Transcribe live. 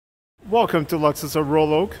Welcome to Lexus of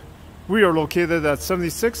Royal Oak. We are located at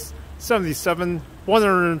 7677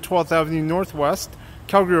 112th Avenue Northwest,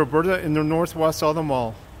 Calgary, Alberta, in the Northwest Auto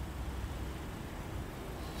Mall.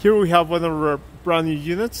 Here we have one of our brand new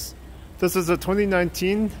units. This is a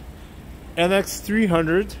 2019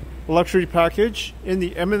 NX300 luxury package in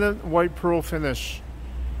the eminent white pearl finish.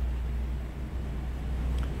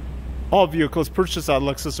 All vehicles purchased at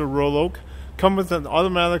Lexus of Royal Oak come with an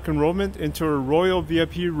automatic enrollment into a Royal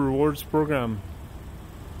VIP Rewards program.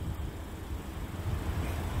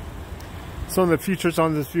 Some of the features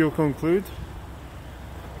on this vehicle include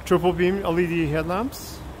triple beam LED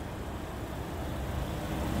headlamps,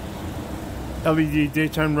 LED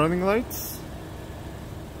daytime running lights,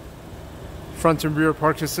 front and rear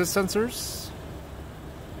park assist sensors,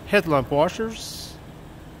 headlamp washers,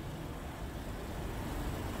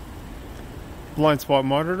 blind spot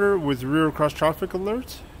monitor with rear cross traffic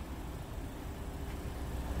alert,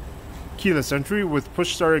 keyless entry with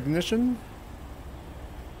push start ignition,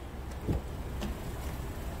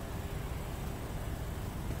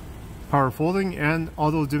 power folding and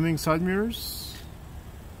auto dimming side mirrors,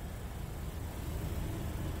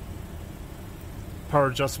 power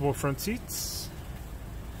adjustable front seats,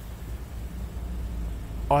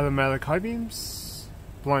 automatic high beams,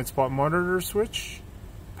 blind spot monitor switch,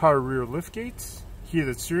 power rear liftgate,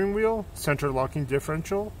 heated steering wheel, center locking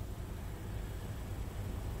differential,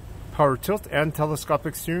 power tilt and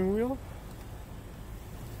telescopic steering wheel,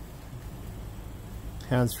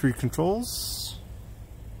 hands-free controls,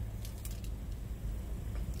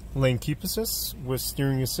 lane keep assist with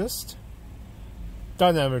steering assist,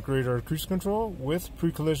 dynamic radar cruise control with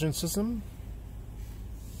pre-collision system,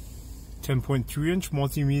 10.3-inch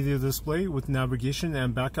multimedia display with navigation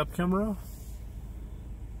and backup camera,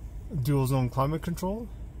 dual zone climate control,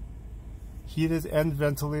 heated and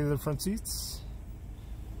ventilated front seats,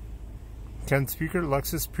 10 speaker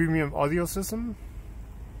Lexus premium audio system,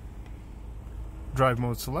 drive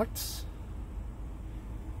mode select,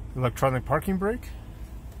 electronic parking brake,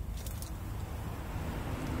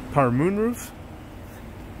 power moonroof,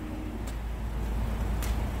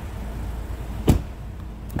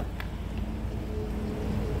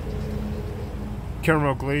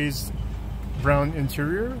 caramel glazed brown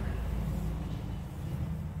interior,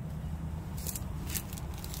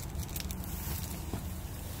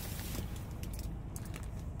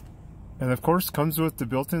 and of course comes with the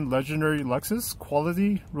built-in legendary Lexus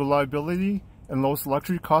quality, reliability, and lowest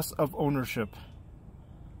luxury cost of ownership.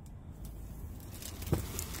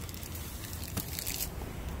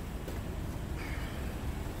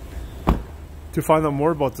 To find out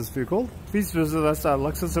more about this vehicle, please visit us at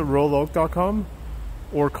lexusofroyaloak.com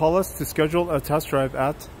or call us to schedule a test drive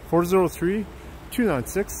at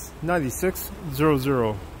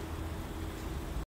 403-296-9600.